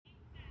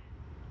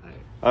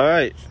All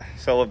right,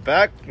 so we're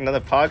back, another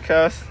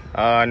podcast.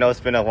 I know it's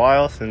been a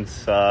while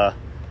since our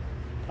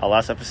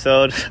last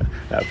episode.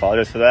 I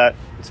apologize for that.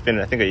 It's been,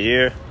 I think,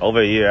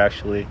 over a year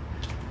actually.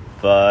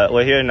 But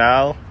we're here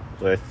now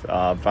with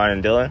Brian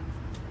and Dylan.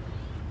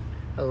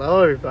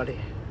 Hello, everybody.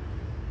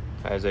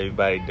 How's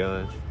everybody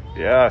doing?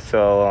 Yeah,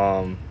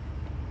 so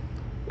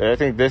I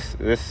think this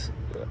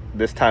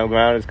time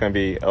around is going to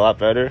be a lot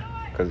better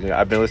because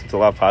I've been listening to a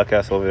lot of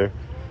podcasts over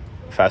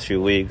the past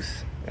few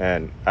weeks,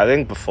 and I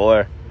think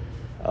before.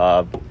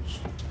 I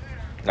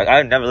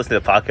never listened to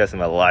a podcast in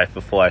my life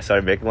before I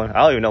started making one. I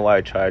don't even know why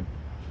I tried.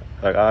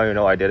 I don't even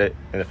know why I did it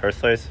in the first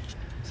place.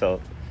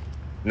 So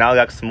now I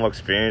got some more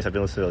experience. I've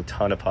been listening to a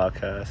ton of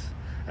podcasts,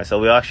 and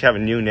so we actually have a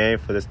new name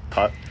for this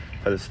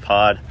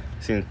pod,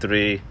 season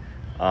 3.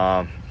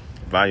 Brian,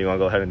 you want to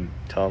go ahead and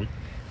tell them?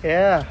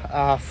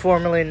 Yeah,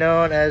 formerly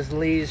known as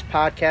Lee's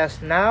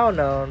Podcast, now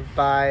known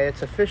by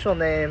its official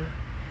name,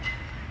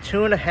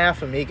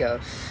 2.5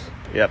 Amigos.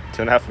 Yep,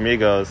 2.5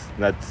 Amigos.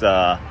 That's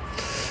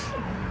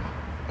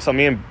so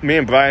me and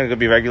Brian are gonna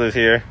be regulars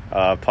here,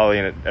 probably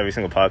in every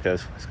single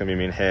podcast. It's gonna be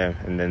me and him,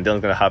 and then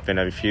Dylan's gonna hop in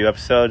every few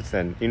episodes,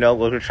 and we're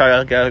gonna try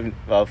to get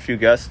a few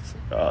guests,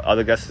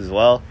 other guests as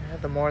well. Yeah,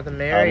 the more the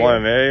merrier. More the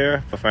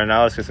merrier. But for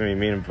now, it's just gonna be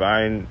me and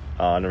Brian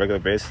on a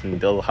regular basis,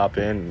 and Dylan will hop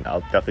in, and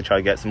I'll definitely try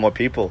to get some more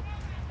people,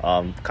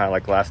 kind of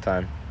like last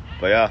time.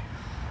 But yeah,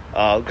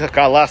 got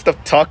a lot of stuff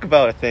to talk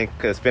about. I think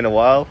it's been a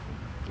while.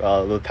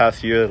 The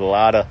past year, a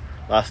lot of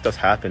stuff's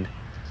happened.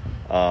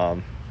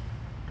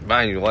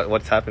 Brian,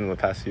 what's happened in the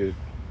past year?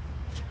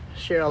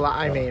 Sure, a lot.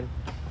 I mean,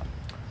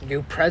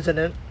 new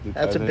president.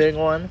 That's a big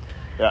one.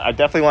 Yeah, I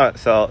definitely want.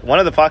 So one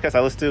of the podcasts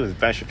I listen to is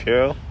Ben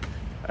Shapiro,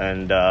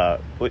 and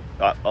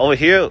over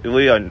here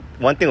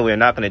one thing we are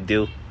not going to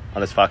do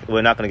on this podcast.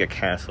 We're not going to get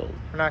canceled.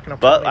 We're not going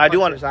to. But I do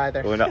want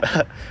either. We're not.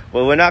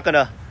 Well, we're not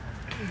gonna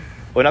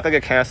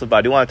get canceled. But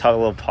I do want to talk a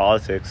little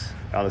politics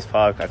on this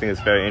podcast. I think it's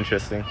very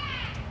interesting.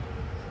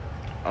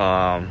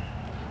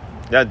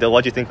 Yeah, Dill,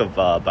 what do you think of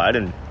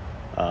Biden?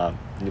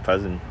 New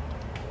president.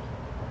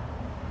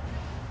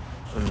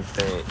 Let me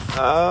think.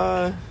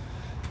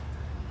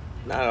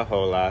 Not a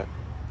whole lot.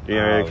 Do you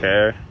really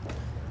care?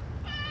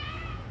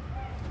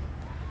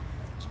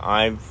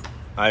 I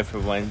for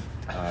one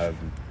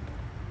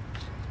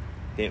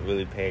didn't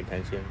really pay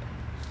attention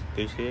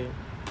this year,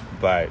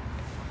 but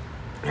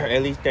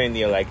at least during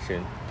the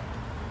election.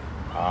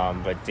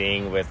 But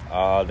seeing with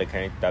all the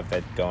kind of stuff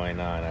that's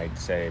going on, I'd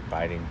say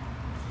Biden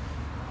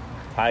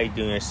probably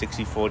doing a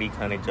 60-40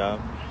 kind of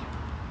job.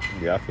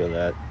 Yeah, I feel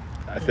that.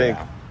 I think,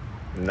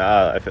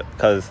 I feel,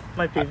 because...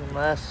 Might be even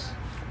less.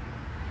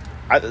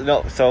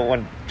 No, so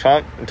when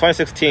Trump, in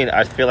 2016,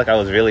 I feel like I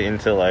was really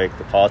into, like,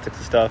 the politics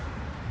and stuff.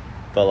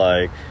 But,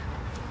 like,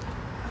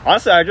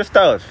 honestly, I just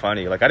thought it was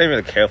funny. Like, I didn't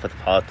really care for the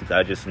politics.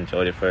 I just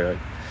enjoyed it for, like,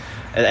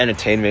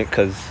 entertainment,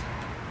 because,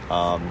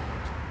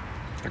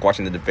 like,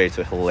 watching the debates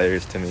were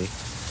hilarious to me.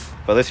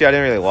 But this year, I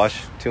didn't really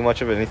watch too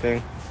much of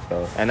anything.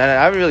 So, and then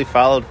I haven't really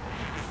followed,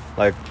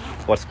 like,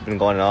 what's been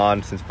going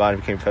on since Biden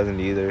became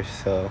president either.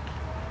 So,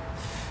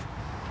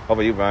 how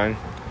about you, Brian?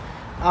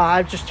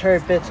 I've just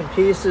heard bits and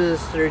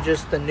pieces through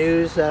just the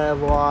news that I've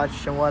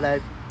watched and what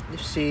I've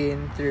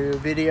seen through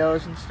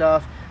videos and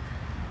stuff.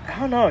 I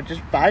don't know,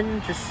 just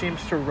Biden just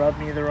seems to rub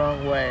me the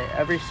wrong way.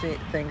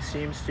 Everything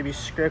seems to be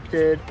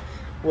scripted,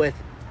 with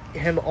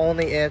him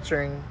only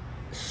answering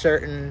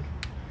certain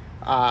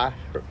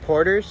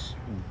reporters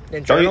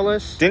and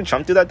journalists. Didn't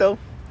Trump do that though?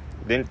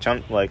 Didn't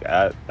Trump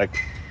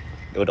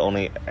it would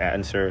only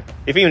answer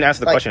if he even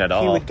answered the question at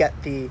all? He would get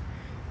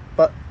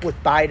but with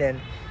Biden,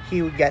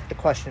 he would get the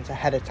questions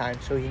ahead of time,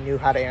 so he knew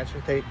how to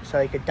answer,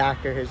 so he could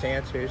doctor his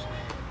answers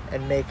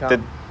and make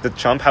them. Did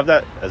Trump have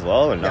that as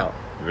well, or no?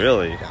 No.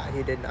 Really? No,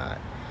 he did not.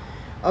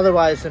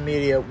 Otherwise, the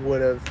media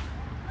would have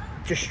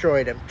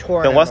destroyed him,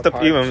 torn then him what's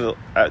apart.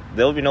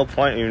 there would be no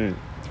point even,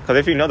 because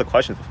if you know the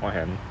questions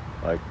beforehand,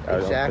 like,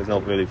 there's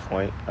no really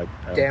point.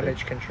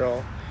 Damage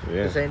control.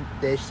 Yeah. Because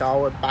they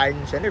saw with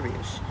Biden's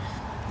interviews.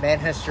 Man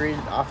has to read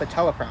off a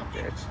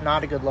teleprompter. It's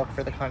not a good look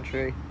for the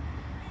country.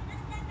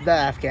 The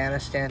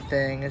Afghanistan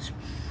thing is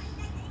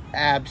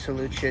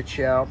absolute shit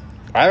show.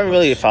 I haven't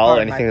really followed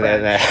anything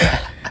that.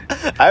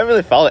 I haven't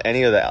really followed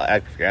any of the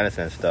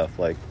Afghanistan stuff.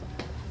 Like,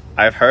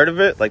 I've heard of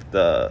it, like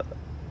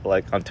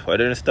on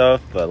Twitter and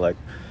stuff, but like,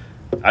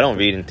 I don't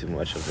read into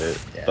much of it.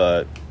 Yeah.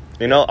 But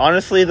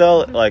honestly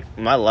though, like,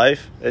 my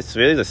life, it's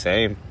really the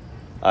same.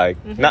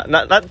 Like, not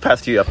the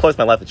past year. Of course,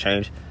 my life will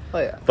change. Oh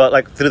yeah. But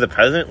like, through the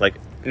president, like,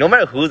 no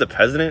matter who's the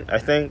president, I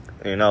think,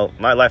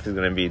 my life is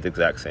going to be the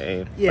exact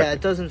same. Yeah, like,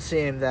 it doesn't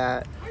seem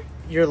that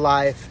your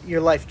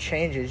life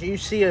changes. You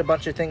see a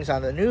bunch of things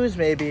on the news,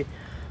 maybe,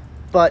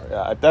 but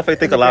yeah, I definitely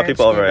think a lot of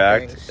people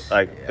overact.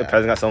 Like, the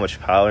president got so much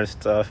power and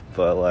stuff,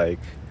 but like,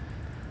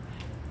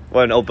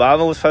 when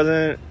Obama was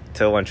president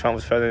to when Trump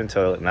was president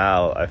to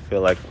now, I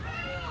feel like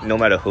no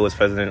matter who was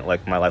president,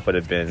 like, my life would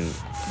have been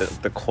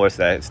the course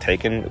that it's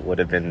taken would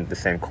have been the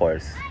same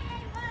course.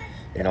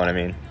 You know what I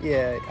mean?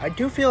 Yeah, I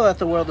do feel that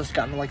the world has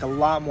gotten, like, a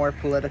lot more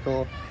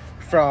political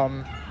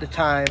from the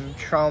time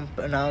Trump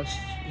announced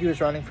he was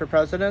running for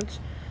president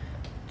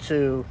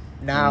to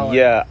now.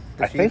 Yeah,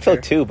 the I think so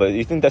future. too. But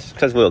you think that's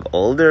because we look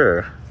older?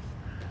 Or?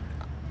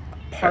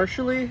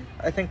 Partially,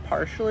 I think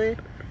partially.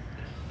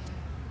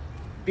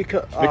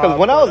 Because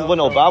When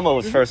Obama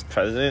was first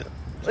president,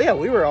 yeah,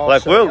 we were all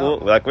like so we're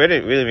young. like we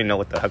didn't really even know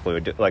what the heck we were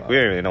doing. Like we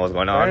didn't really know what's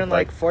going on. We're in,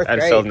 like, fourth and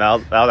grade. so now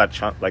that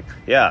Trump, like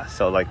yeah,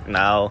 so like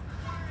now,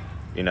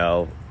 you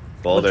know,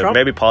 older. Trump-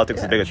 Maybe politics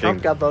is a bigger Trump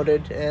thing. got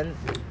voted and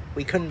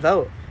we couldn't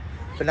vote.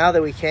 But now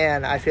that we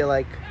can, I feel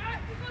like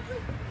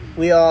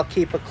we all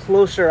keep a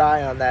closer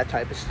eye on that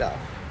type of stuff.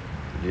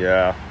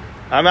 Yeah,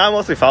 I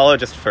mostly follow it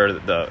just for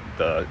the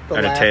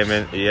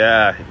entertainment.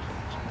 Yeah,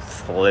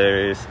 it's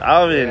hilarious. I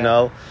don't really Yeah.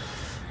 know.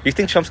 You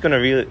think Trump's gonna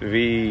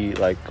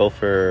go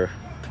for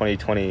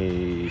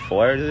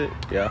 2024? Is it?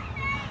 Yeah.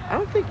 I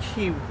don't think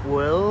he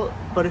will,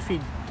 but if he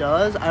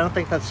does, I don't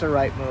think that's the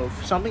right move.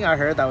 Something I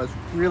heard that was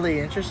really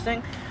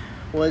interesting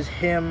was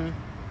him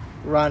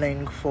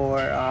running for,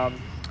 I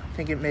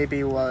think it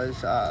maybe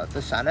was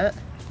the Senate.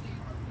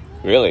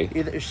 Really?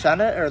 Either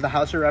Senate or the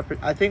House of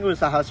I think it was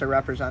the House of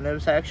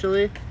Representatives,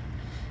 actually.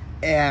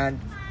 And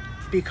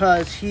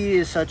because he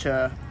is such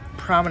a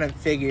prominent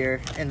figure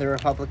in the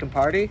Republican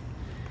Party,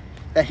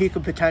 that he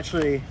could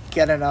potentially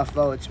get enough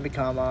votes and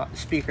become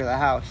Speaker of the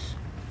House.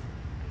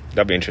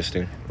 That'd be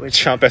interesting. Which-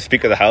 Trump as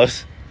Speaker of the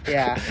House.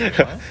 Yeah.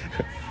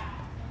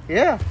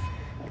 Yeah.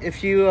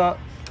 If you,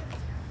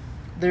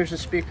 there's a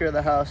Speaker of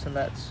the House, and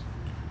that's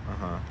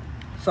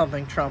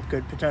something Trump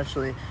could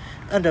potentially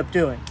end up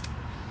doing.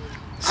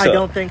 I So-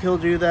 don't think he'll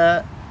do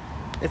that.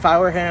 If I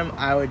were him,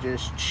 I would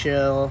just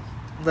chill,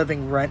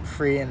 living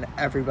rent-free in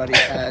everybody's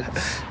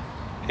heads.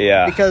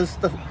 Yeah. Because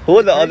Who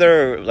are the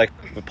other like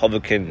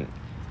Republican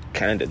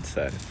candidates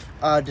then?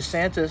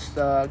 DeSantis,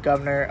 the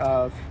governor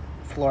of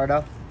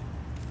Florida,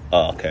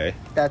 Oh, okay.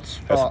 that's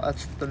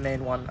the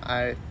main one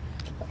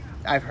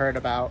I've heard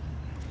about.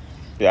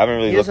 Yeah, I haven't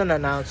really He looked hasn't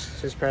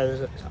announced his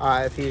president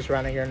if he's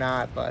running or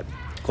not, but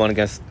going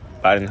against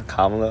Biden and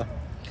Kamala.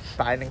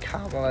 Biden and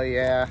Kamala,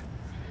 yeah.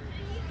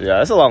 Yeah,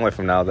 that's a long way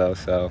from now though.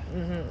 So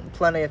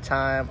Plenty of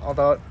time,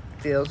 although it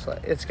feels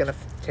like it's gonna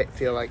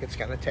feel like it's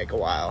gonna take a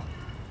while.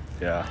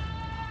 yeah.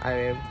 I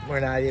mean,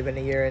 we're not even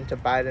a year into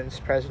Biden's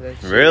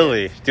presidency.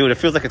 Really, dude, it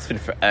feels like it's been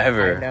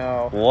forever. I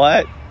know.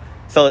 What?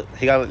 So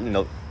he got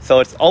So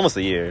it's almost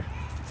a year.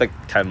 It's like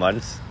 10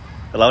 months,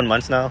 11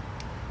 months now.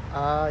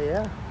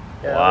 Yeah.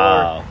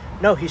 Wow.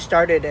 No, he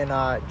started in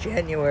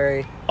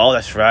January. Oh,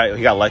 that's right.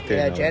 He got elected.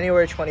 Yeah,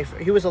 January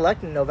 21st. He was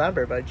elected in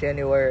November, but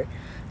January,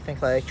 I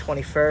think like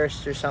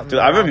 21st or something. Dude,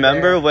 I around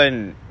remember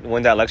there.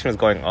 when that election was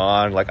going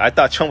on. Like, I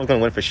thought Trump was going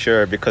to win for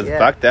sure because Yeah.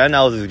 back then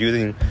I was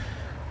using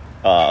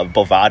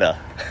Bovada.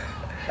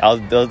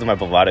 Those are my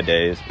Bovada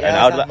days.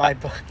 Yeah, I that's not my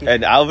book.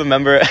 And I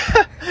remember,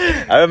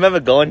 I remember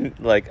going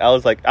I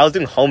was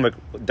doing homework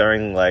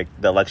during like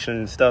the election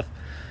and stuff.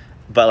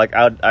 But like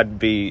I'd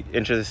be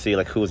interested to see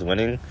like who was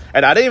winning,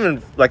 and I didn't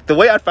even like the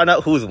way I found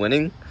out who was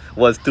winning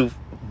was through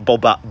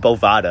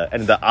Bovada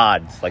and the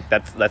odds. Like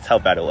that's how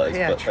bad it was.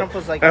 Yeah, But, Trump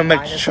was like and I'm like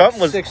minus Trump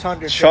was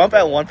 600. Trump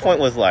at one point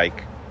was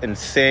like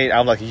insane.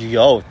 I'm like,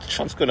 yo,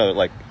 Trump's gonna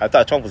like. I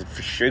thought Trump was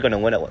for sure gonna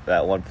win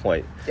at one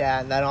point. Yeah,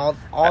 and then all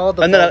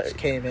the And then votes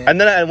came in.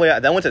 And then I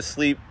went to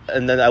sleep,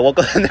 and then I woke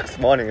up the next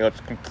morning. It was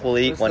a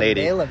complete It was the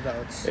 180. mail-in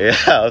votes. Yeah,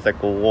 I was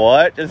like,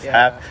 what just Yeah.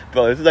 happened?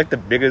 Bro, this is like the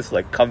biggest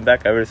like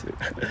comeback ever seen.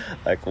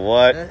 Like,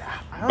 what? I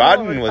don't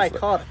Biden know was if I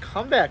call it a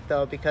comeback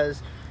though,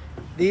 because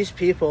these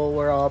people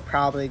were all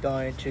probably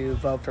going to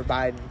vote for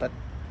Biden, but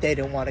they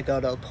didn't want to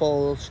go to the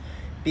polls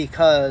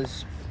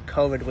because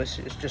COVID was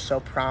just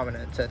so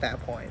prominent at that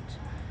point.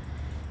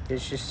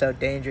 It's just so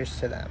dangerous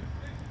to them.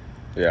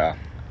 Yeah.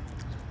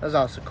 It was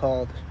also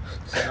cold,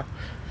 so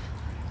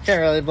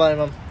can't really blame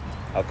them.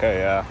 Okay,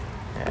 yeah.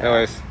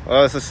 Anyways,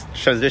 well, let's just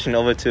transition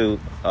over to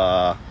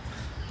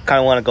kind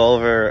of want to go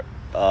over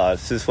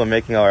since we're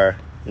making our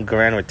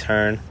grand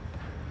return.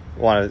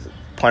 Want to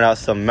point out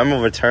some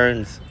memorable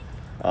returns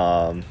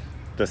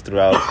just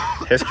throughout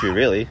history,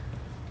 really.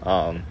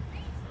 Brian,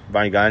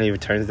 you got any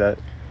returns that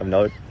of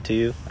note to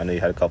you? I know you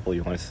had a couple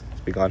you want to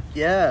speak on.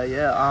 Yeah.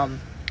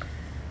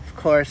 Of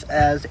course,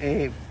 as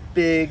a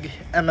big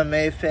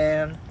MMA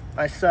fan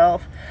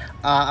myself,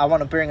 I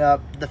want to bring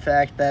up the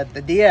fact that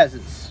the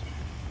Diaz's,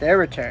 their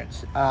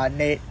returns.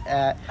 Nate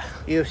at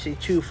UFC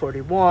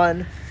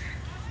 241,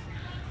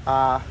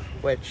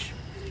 which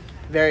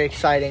very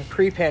exciting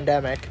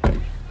pre-pandemic,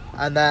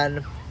 and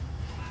then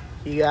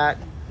you got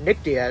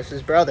Nick Diaz,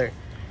 his brother,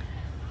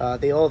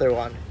 the older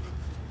one,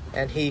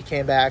 and he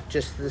came back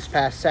just this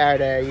past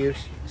Saturday,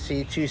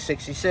 UFC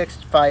 266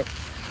 to fight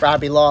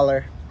Robbie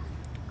Lawler.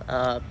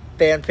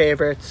 Fan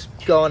favorites,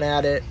 going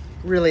at it,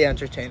 really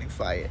entertaining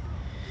fight.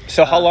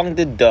 So how long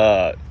did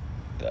they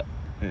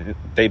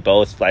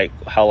both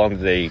how long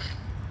did they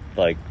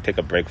take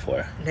a break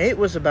for? Nate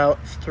was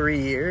about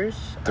 3 years.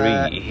 3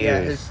 Yeah,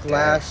 years. his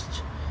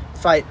last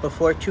fight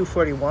before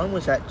 241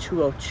 was at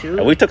 202.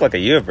 And we took like a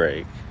year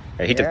break,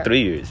 and he Yeah. took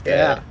 3 years.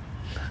 Yeah.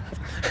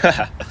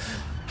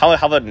 How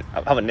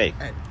about Nate?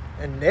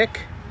 And Nick,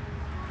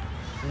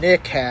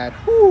 Nick had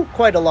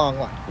quite a long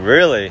one.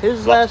 Really?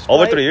 His last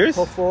over fight 3 years?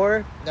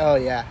 before. Oh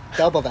yeah,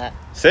 double that.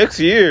 6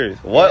 years.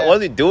 What Yeah.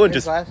 was he doing?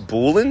 His Just last-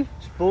 booling?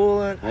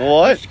 Spooling.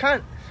 What? He's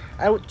kind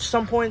of, at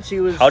some points he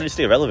was How did you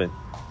stay relevant?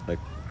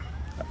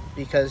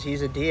 because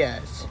he's a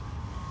Diaz.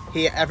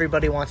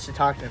 Everybody wants to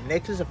talk to him.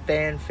 Nick is a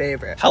fan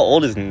favorite. How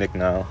old is Nick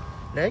now?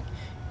 Nick,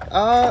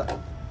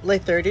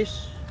 late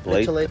 30s.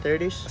 Mid to late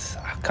 30s.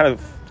 Kind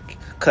of,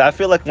 cause I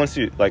feel like once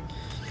you like,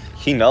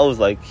 he knows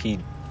like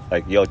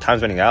yo,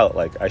 time's running out.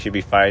 Like I should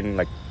be fighting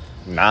like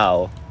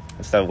now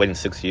instead of waiting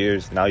 6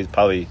 years. Now he's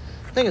probably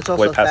I think it's way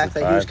also the past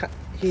fact his that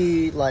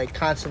he like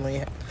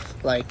constantly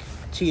like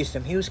teased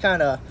him. He was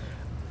kind of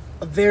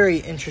a very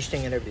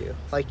interesting interview.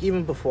 Like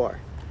even before.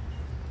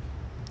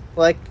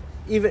 Like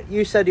even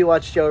you said you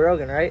watched Joe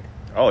Rogan, right?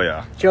 oh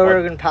yeah. Joe What?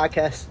 Rogan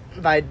podcast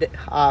by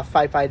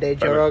Fight by Day.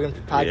 Joe Rogan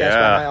podcast by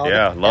my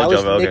Yeah, own. love That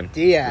was Joe Rogan. Nick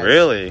Diaz.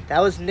 Really? That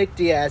was Nick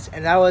Diaz,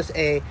 and that was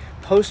a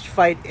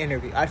post-fight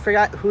interview. I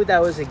forgot who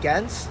that was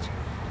against.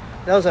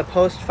 That was a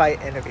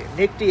post-fight interview.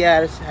 Nick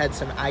Diaz had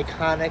some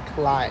iconic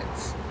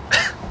lines.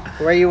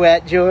 Where you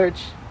at,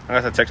 George? I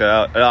have to check that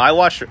out.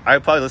 I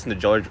probably listened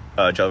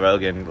to Joe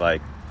Rogan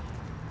like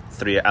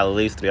at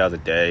least 3 hours a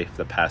day for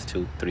the past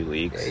 2-3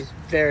 weeks. Yeah, he's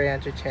very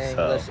entertaining.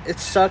 So- Listen, it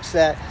sucks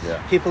that Yeah.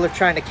 people are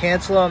trying to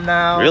cancel him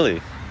now.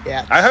 Really?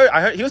 Yeah. I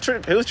heard he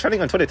was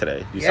trending on Twitter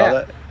today. You saw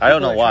that? I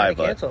don't know People are why, trying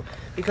to but cancel him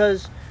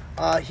because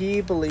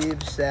he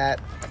believes that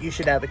you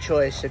should have a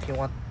choice if you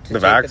want to the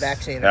take the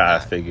vaccine. or Yeah, I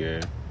not.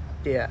 figured.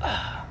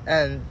 Yeah,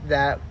 and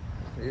that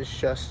is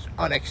just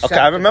unacceptable.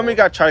 Okay, I remember he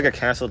tried to get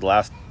canceled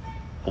a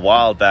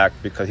while back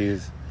because he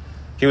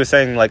was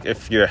saying like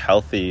if you're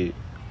healthy,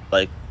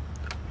 like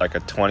a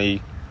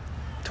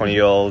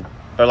 20-year-old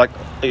or like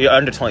you're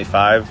under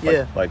 25,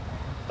 Yeah. like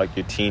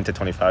you're teen to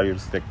 25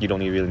 years, like you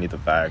don't really need the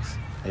vax.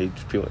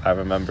 I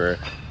remember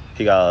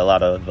he got a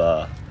lot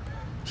of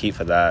heat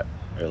for that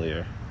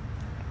earlier.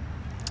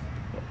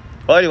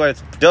 Well,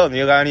 anyways, Dylan,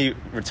 you got any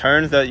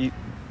returns that you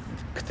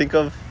could think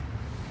of?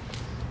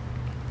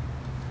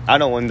 I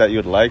know one that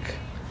you'd like.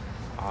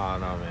 Oh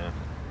no, man,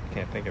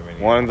 can't think of any.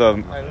 One I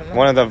don't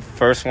know. of the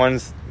first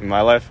ones in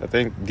my life, I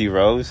think, D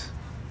Rose,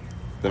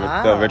 the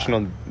Ah.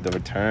 original, the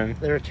return.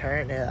 The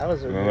return. Yeah, that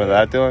was a Remember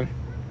that, Dylan?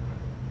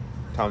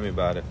 Tell me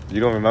about it. You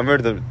don't remember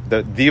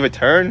the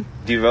return,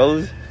 D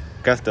Rose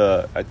against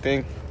the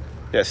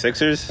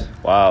Sixers?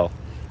 Wow,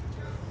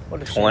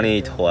 What a shame.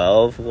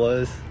 2012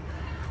 was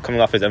coming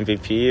off his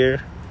MVP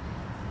year,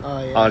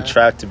 Oh yeah. on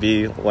track to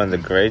be one of the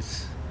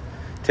greats.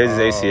 Takes his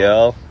Oh.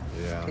 ACL.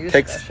 Yeah. He was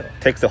takes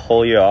special. the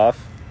whole year off.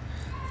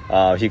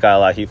 He got a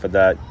lot of heat for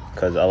that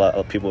because a lot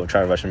of people were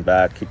trying to rush him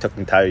back. He took the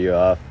entire year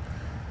off.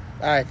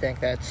 I think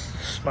that's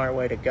a smart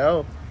way to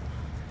go.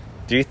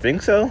 Do you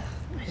think so?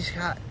 He's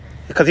got.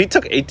 Because he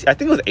took I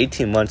think it was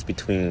 18 months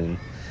between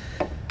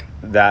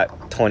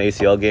that torn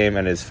ACL game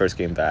and his first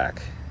game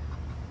back.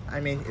 I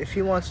mean, if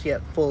he wants to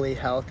get fully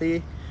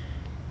healthy,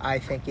 I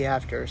think you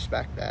have to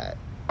respect that.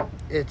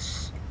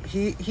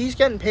 He's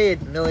getting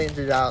paid millions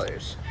of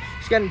dollars.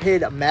 He's getting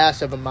paid a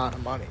massive amount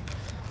of money.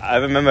 I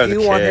remember as Do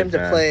a you want kid, him to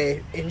man,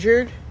 play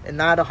injured and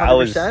not I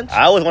 100%?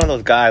 was one of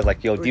those guys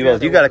like, yo, Would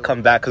D-Rose, you you got to rather-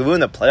 come back because we were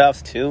in the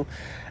playoffs too,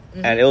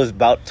 and it was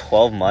about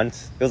 12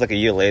 months. It was like a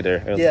year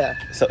later. It was, Yeah.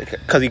 So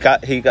because he tore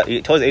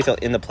his ACL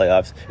in the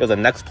playoffs. It was the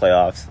next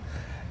playoffs,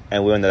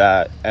 and we were into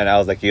that. And I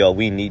was like, yo,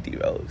 we need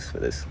D-Rose for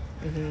this.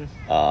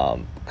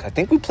 I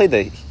think we played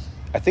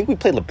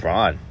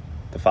LeBron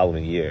the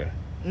following year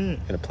in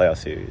the playoff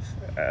series.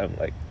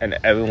 And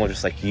everyone was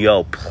just like,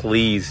 yo,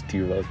 please,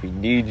 D-Rose, we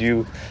need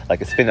you.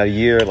 Like it's been a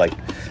year. Like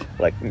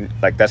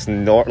that's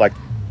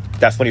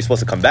that's when you're supposed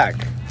to come back.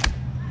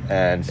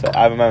 And so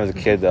I remember as a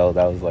kid though,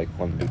 that was like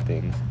one of the big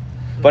things.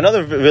 But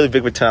another really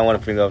big return I want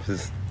to bring up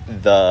is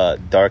the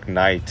Dark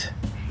Knight.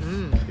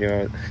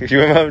 You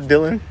remember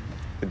Dylan?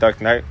 The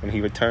Dark Knight when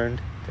he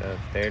returned? The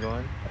third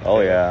one.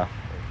 Oh yeah,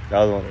 that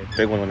was one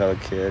big one when I was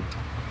a kid.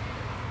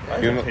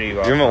 That You was a pretty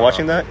well remember thought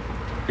watching out.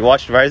 that? You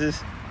watched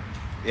Rises?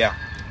 Yeah,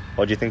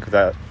 What do you think of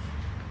that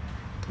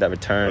it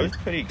return? was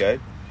pretty good.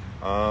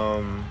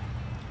 Who's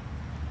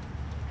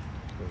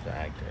the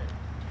actor?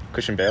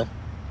 Christian Bale,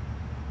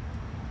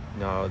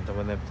 No, the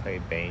one that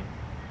played Bane.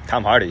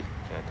 Tom Hardy.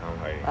 Yeah, Tom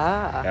Hardy.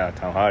 Yeah,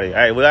 Tom Hardy.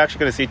 Hey, we're actually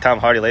gonna see Tom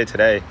Hardy later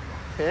today.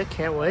 Yeah,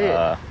 can't wait.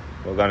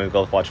 We're gonna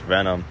go watch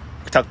Venom.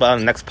 We'll talk about it on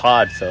the next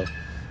pod. So,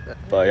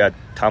 but yeah,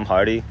 Tom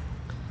Hardy.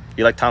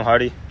 You like Tom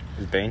Hardy?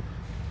 He's Bane.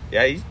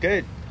 Yeah, he's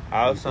good.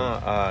 I also,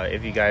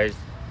 if you guys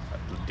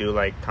do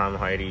like Tom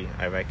Hardy,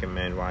 I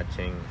recommend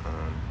watching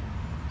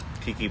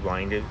Peaky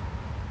Blinders.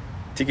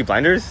 Tiki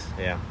Blinders?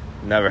 Yeah,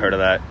 Never heard of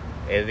that.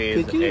 it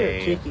is Kiki or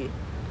a Kiki?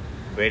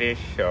 British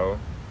show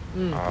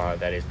Mm.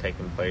 that is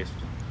taking place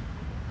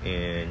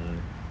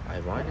in, I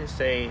want to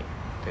say,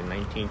 the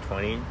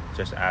 1920s,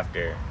 just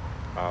after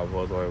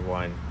World War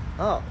One,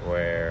 Oh.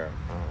 where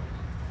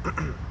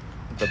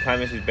the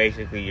premise is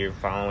basically you're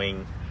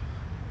following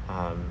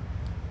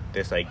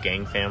this like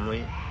gang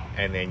family,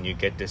 and then you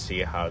get to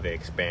see how they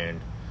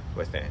expand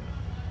within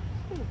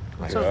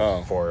like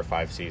Wow. 4 or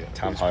 5 seasons.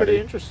 Tom It's Hardy.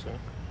 pretty interesting.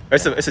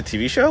 It's a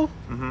TV show.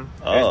 Mm-hmm.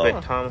 Oh. It's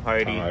with Tom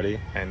Hardy. Tom Hardy.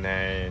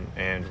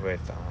 And with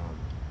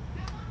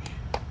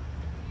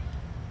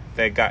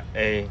the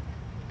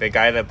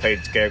guy that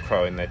played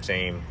Scarecrow in the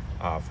same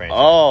franchise.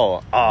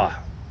 Oh,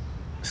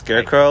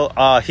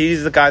 Scarecrow.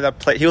 He's the guy that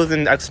played. He was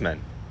in X-Men.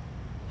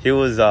 He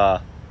was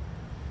in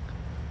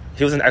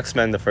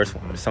X-Men the first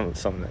one.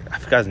 Something. I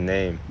forgot his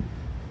name.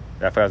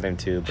 I forgot his name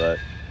too. But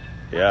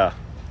yeah,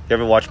 you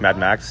ever watch Mad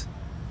Max?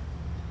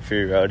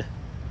 Fury Road.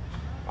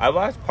 I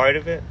watched part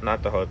of it,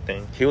 not the whole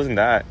thing. He was in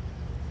that.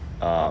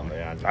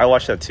 Yeah, I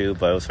watched that too,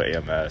 but it was for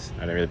AMS. I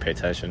didn't really pay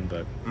attention,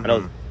 but I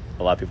know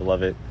a lot of people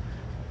love it.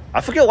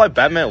 I forget why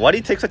Batman. Why did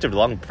he take such a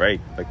long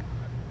break? Like,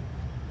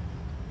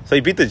 so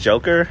he beat the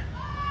Joker,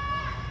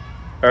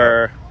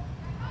 or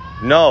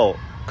no?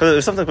 Because it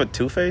was something with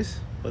Two-Face,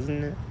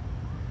 wasn't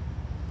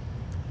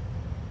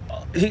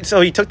it?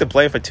 He took the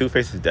blame for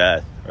Two-Face's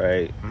death,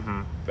 right?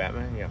 Mm-hmm.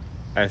 Batman, yeah.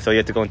 And so he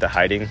had to go into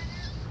hiding.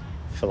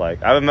 For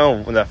like, I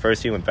remember when that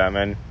first scene with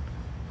Batman,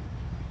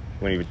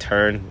 when he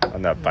returned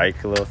on that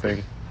bike little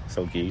thing,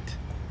 so geeked.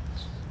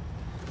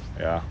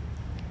 Yeah.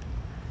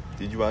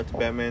 Did you watch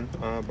Batman,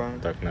 Brian?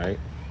 Dark Knight.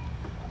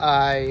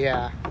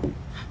 Yeah.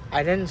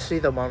 I didn't see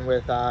the one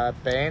with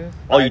Bane.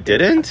 Oh, you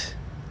didn't?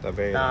 The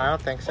very, No, I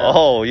don't think so.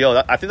 Oh,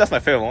 yo, I think that's my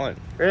favorite one.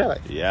 Really?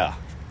 Yeah.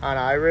 I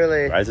don't know. I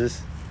really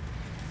Rises.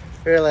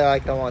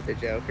 like the one with the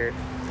Joker.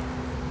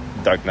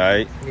 Dark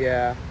Knight.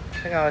 Yeah. I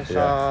think I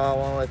saw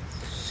one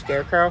with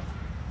Scarecrow.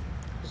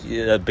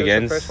 Yeah, that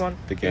Begins. The first one?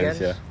 Begins,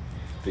 yeah.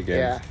 Begins.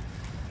 Yeah.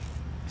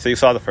 So you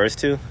saw the first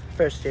two?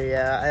 First two,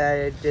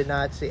 yeah. I did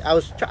not see.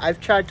 I've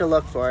tried to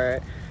look for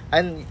it.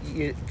 I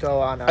didn't go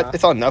on.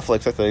 It's on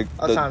Netflix, I think.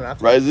 It's on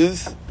Netflix.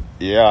 Rises?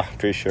 Yeah,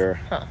 pretty sure.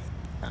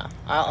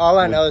 All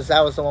I know is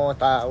that was the one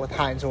with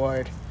Hines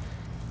Ward.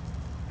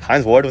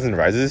 Hines Ward was in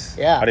Rises?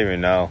 Yeah. I didn't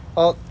even know.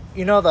 Well,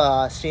 you know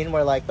the scene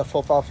where like the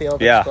football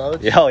field Yeah.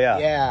 explodes? Oh, yeah.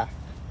 Yeah.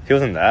 He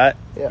was in that?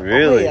 Yeah.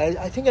 Really?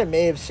 Oh, I think I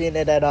may have seen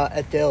it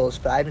at Dill's,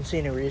 but I haven't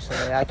seen it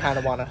recently. I kind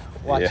of want to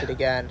watch it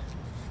again.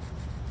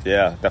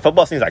 Yeah. That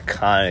football scene is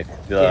iconic.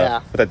 Yeah.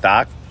 With the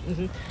doc?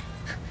 Mm-hmm.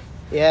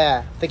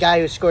 Yeah. The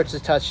guy who scores the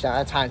touchdown,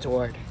 that's Hines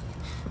Ward.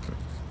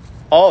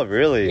 Oh,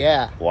 really?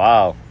 Yeah.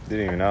 Wow.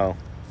 Didn't even know.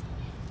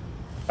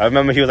 I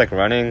remember he was like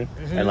running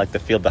Mm-hmm. and like the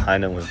field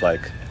behind him was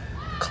like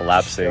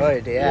collapsing.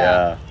 Destroyed,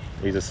 yeah.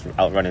 He was just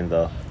outrunning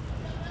the...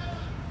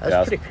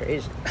 That's pretty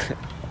crazy.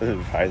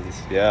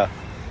 Rises, yeah.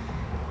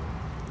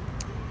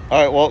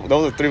 All right, well,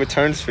 those are 3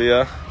 returns for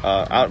you.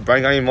 Brian,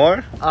 got any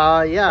more?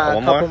 Yeah, a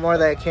one couple more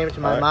that came to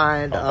my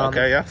mind. Oh,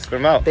 okay, yeah, spit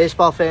them out.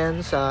 Baseball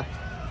fans,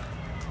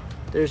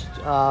 there's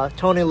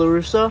Tony La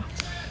Russa.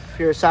 If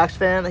you're a Sox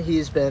fan,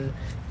 he's been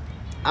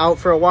out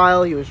for a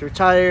while. He was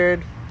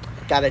retired,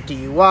 got a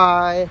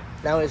DUI.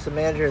 Now he's the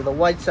manager of the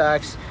White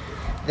Sox.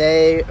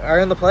 They are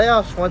in the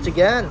playoffs once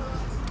again.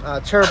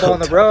 Terrible on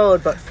the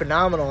road, but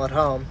phenomenal at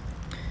home.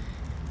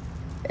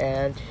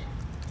 And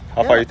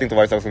How far do you think the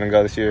White Sox are going to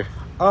go this year?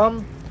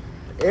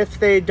 if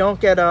they don't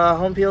get a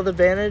home field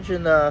advantage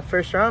in the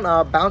first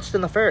round, bounced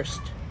in the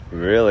first.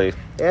 Really?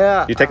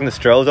 Yeah. You taking the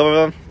Stros over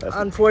them?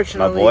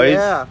 Unfortunately, my boys?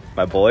 yeah.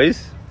 My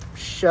boys?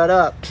 Shut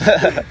up.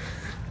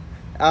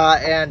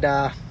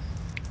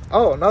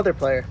 Another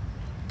player.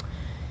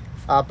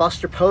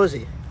 Buster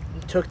Posey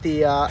took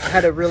the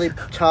had a really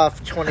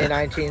tough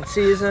 2019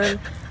 season.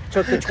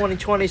 Took the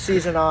 2020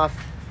 season off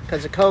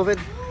because of COVID.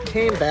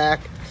 Came back.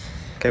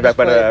 Came back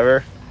better than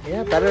ever?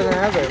 Yeah, better than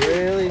ever.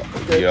 Really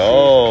good.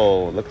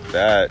 Yo, look at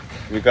that.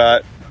 We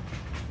got...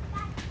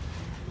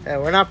 Yeah,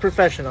 we're not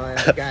professional,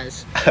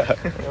 guys.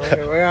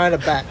 we're on a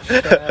bench,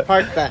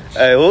 park bench.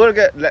 Hey, we're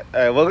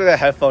gonna get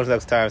headphones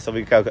next time so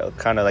we can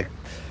kind of like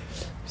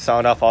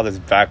sound off all this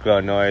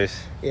background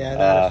noise.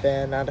 Yeah,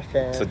 not a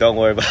fan. So don't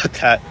worry about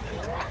that.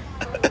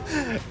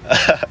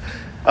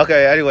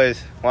 Okay,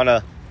 anyways,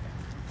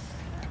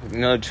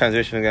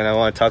 transition again. I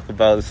want to talk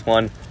about this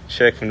one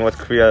chick from North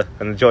Korea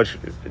on the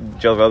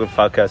Joe Rogan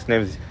podcast. Her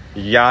name is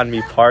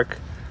Yeonmi Park.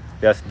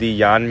 Yes,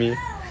 the Yeonmi,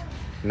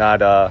 not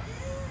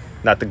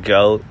the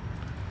GOAT,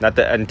 not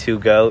the N2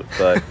 GOAT,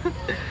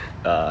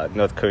 but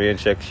North Korean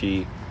chick.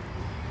 She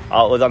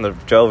was on the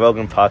Joe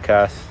Rogan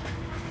podcast,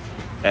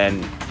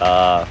 and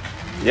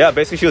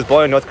basically she was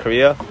born in North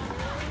Korea,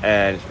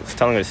 and she was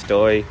telling her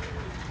story.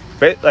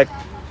 But like,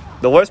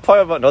 the worst part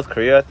about North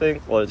Korea, I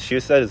think, what she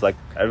said is like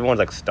everyone's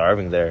like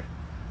starving there,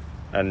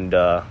 and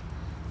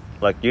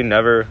like you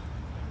never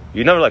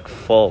like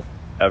full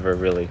ever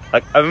really.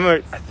 Like I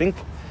remember, I think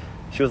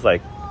she was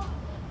like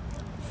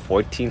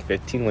 14,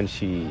 15 when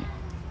she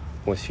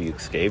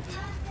escaped,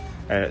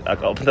 and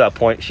like up to that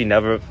point she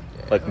never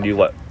like knew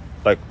what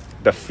like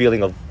the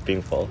feeling of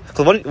being full.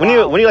 Because when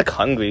you're like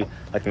hungry,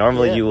 like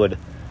normally you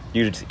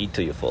just eat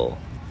till you're full.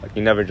 Like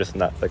you never just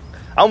not like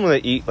I'm gonna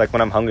eat like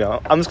when I'm hungry.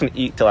 I'm just gonna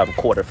eat till I'm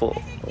quarter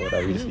full or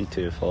whatever. You just eat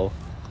till you're full.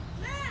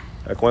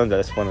 Like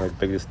that's one of the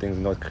biggest things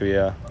in North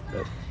Korea.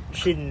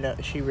 She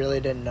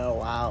really didn't know.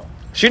 Wow.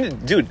 She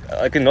didn't, dude.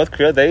 Like in North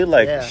Korea,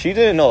 she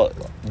didn't know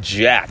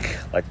jack.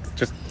 Like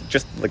just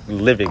like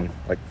living.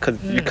 Like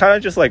cause you kind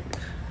of just like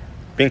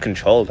being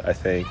controlled, I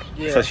think.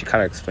 Yeah. So she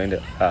kind of explained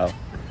it how.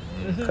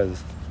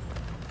 Because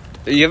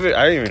I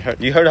didn't even heard.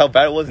 You heard how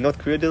bad it was in North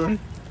Korea, Dylan?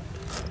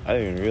 I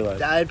didn't even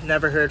realize. I've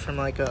never heard from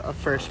like a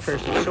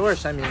first-person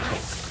source. I mean,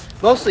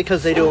 mostly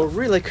because they do a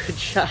really good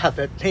job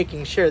at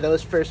making sure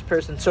those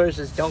first-person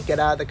sources don't get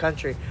out of the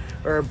country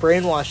or are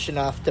brainwashed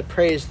enough to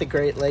praise their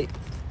great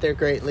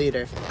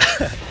leader.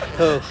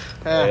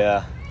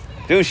 Yeah,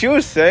 dude, she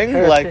was saying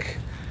like,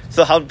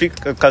 so how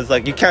because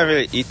like you can't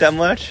really eat that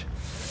much,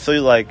 so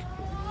you like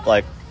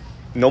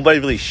nobody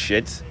really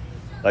shits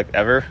like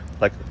ever.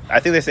 Like I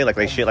think they say like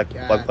they shit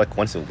like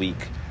once a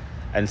week,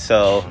 and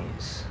so.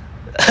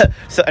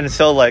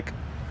 So like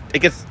it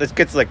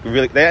gets like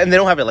really and they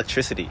don't have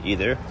electricity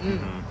either.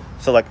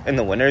 So like in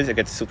the winters it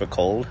gets super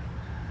cold.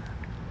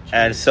 Jeez.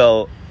 And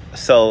so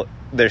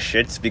their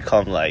shits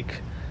become like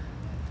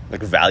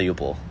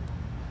valuable.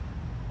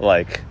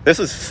 Like this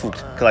is food.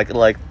 Like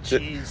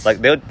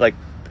they would like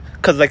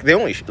cuz like they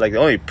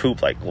only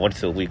poop like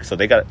once a week, so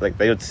they got like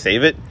they would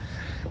save it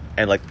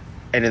and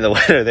in the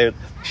winter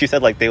she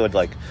said like they would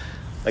like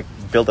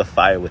build a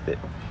fire with it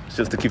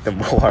just to keep them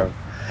warm.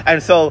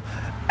 And so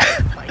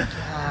oh my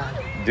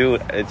god,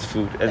 dude, it's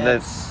food. And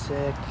that's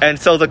sick. And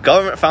so the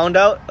government found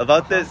out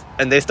about this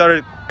and they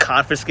started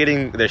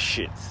confiscating their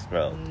shits,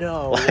 bro.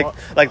 No.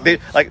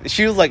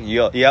 She was like,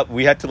 yeah,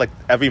 we had to like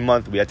every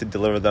month we had to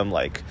deliver them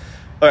or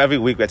every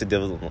week we had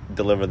to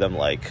deliver them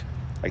like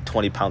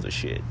 20 pounds of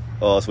shit,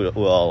 or else we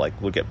all like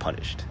would get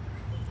punished.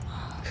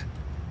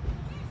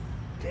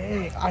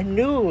 Dang, I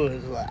knew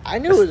it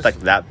was like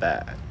that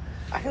bad.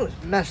 I knew it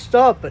was messed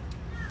up, but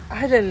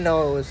I didn't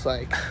know it was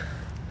like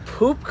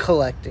poop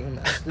collecting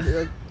mess.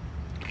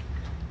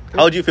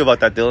 How would you feel about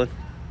that, Dylan?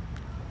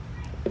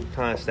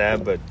 Kind of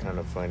sad, but kind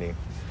of funny.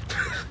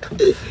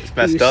 It's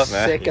messed up,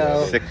 man.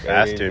 Sicko. Sick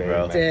bastard,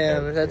 bro.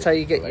 Damn, that's how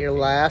you get your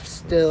laughs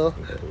still.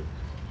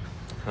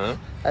 Huh?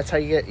 That's how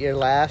you get your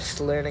laughs,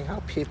 learning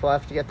how people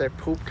have to get their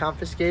poop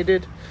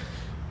confiscated.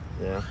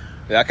 Yeah.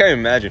 Yeah, I can't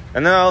imagine.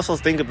 And then I also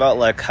think about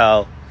like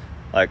how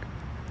like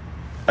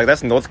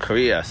that's North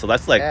Korea, so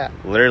that's like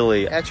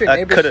literally that's your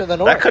neighbors to the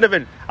north. That could have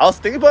been. I was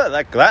thinking about it,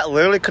 like that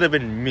literally could have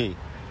been me,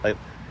 like.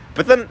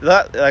 But then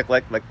that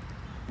like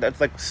that's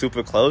like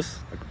super close.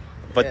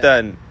 But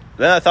then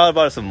I thought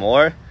about it some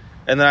more,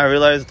 and then I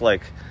realized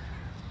like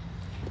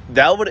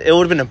it would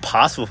have been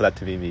impossible for that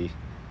to be me,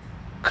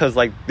 because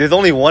like there's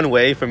only one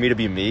way for me to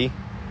be me,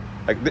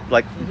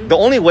 like the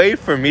only way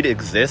for me to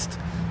exist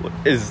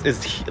is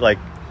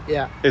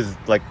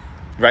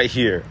right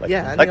here. Like,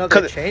 any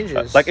other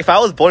changes. Like if I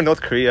was born in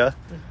North Korea,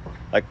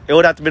 like it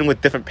would have to been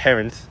with different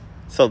parents,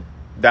 so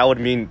that would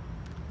mean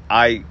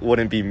I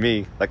wouldn't be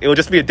me. Like it would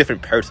just be a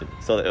different person,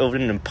 so it would have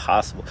been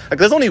impossible. Like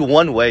there's only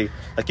one way.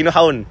 Like you know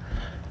how in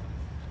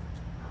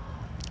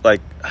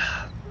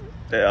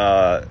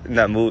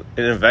that movie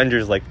in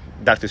Avengers, like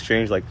Doctor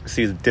Strange like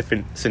sees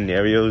different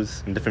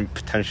scenarios and different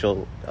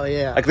potential. Oh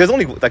yeah. Like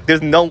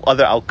there's no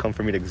other outcome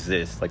for me to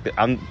exist. Like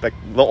I'm like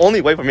the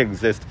only way for me to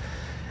exist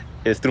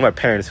is through my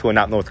parents who are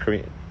not North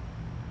Korean.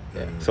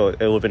 Yeah. So it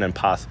would have been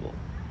impossible.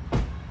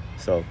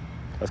 So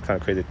that's kind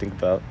of crazy to think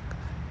about.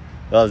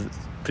 That was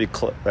pretty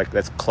close. Like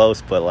that's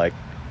close, but like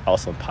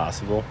also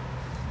impossible.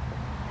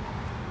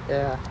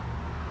 Yeah.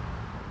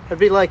 It'd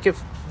be like if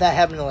that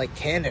happened to like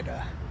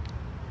Canada.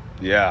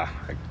 Yeah.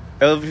 Like,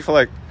 it would be for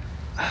like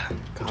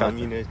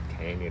communist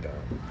Canada.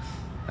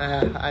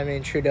 I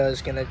mean,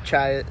 Trudeau's gonna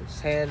try his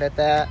hand at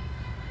that.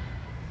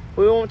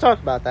 We won't talk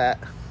about that.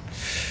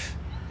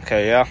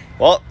 Okay, yeah.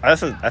 Well, I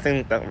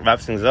think that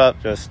wraps things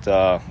up. Just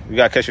we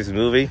gotta catch this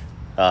movie.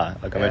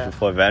 Like I mentioned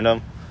before,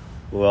 Venom.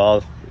 We're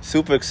all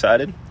super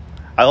excited.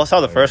 I also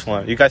saw the first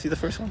one. You guys see the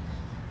first one?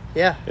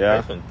 Yeah. Yeah.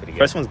 First one's pretty good.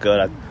 First one's good.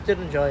 I did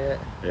enjoy it.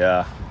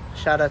 Yeah.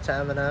 Shout out to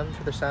Eminem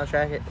for the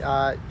soundtrack.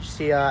 You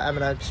see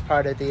Eminem's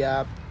part of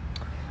the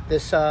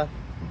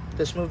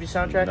this movie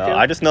soundtrack no, too?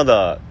 I just know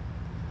the.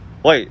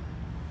 Wait.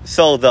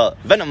 So the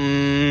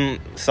Venom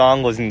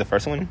song was in the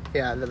first one?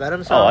 Yeah, the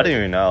Venom song. Oh, I didn't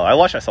even know. I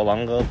watched that so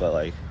long ago, but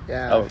like,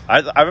 yeah, I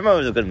remember it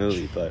was a good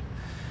movie, but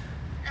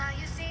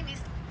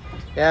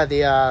yeah,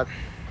 the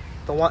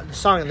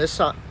song in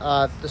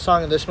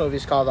this movie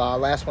is called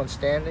 "Last One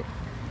Standing,"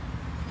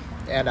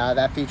 and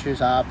that features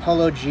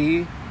Polo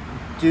G,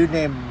 dude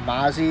named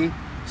Mozzie,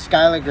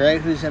 Skylar Grey,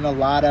 who's in a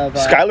lot of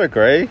Skylar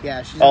Grey.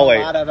 Yeah, she's in a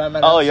lot of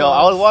Eminem. Oh, yo, songs.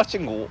 I was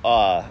watching.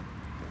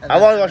 I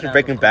was watching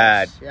Breaking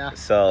Bad. Yeah.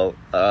 So.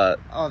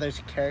 There's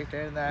a character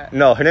in that.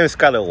 No, her name is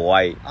Skylar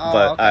White,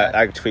 but okay.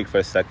 I tweaked for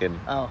a second.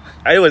 Oh.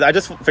 Anyways, I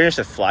just finished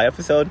the Fly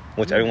episode,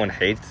 which everyone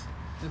hates.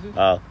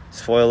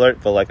 Spoiler alert,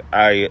 but like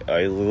I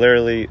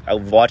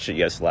watched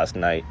it last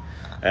night,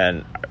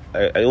 and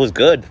it was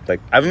good. Like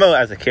I remember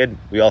as a kid,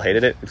 we all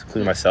hated it,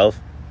 including myself.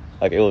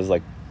 Like it was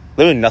like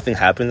literally nothing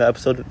happened in the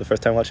episode the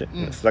first time I watched it.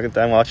 The second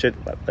time I watched it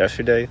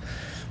yesterday,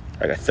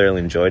 like I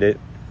thoroughly enjoyed it.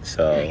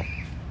 So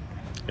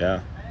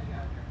yeah.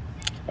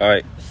 All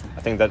right,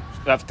 I think that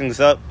wraps things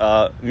up.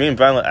 Me and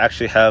Brian will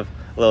actually have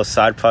a little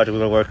side project we're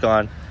gonna work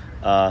on.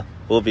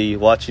 We'll be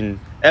watching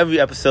every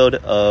episode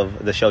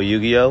of the show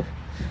Yu-Gi-Oh.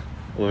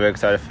 We're very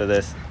excited for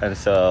this, and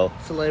so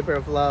It's a labor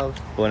of love.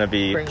 we're gonna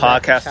be Bring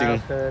back the podcasting.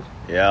 childhood.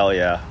 Yeah, oh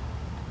yeah.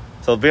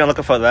 So be on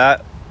looking for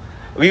that.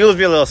 We'll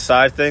be a little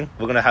side thing.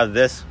 We're gonna have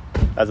this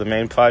as a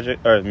main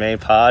project or main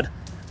pod,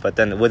 but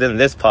then within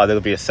this pod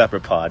there'll be a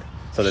separate pod.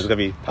 So there's gonna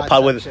be a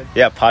pod with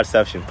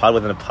podception, pod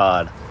within a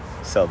pod.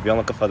 So be on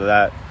looking for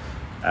that.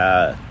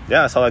 Yeah,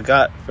 that's all I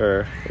got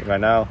for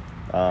right now.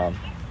 All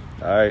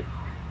right,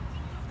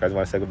 you guys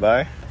want to say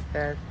goodbye?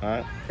 And All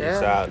right. Peace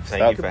yeah. out.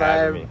 Thank you for Goodbye,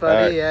 having me. everybody.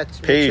 All right. Yeah,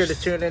 make sure to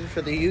Peace. tune in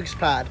for the Yugs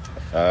pod.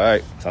 All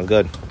right, sounds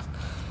good.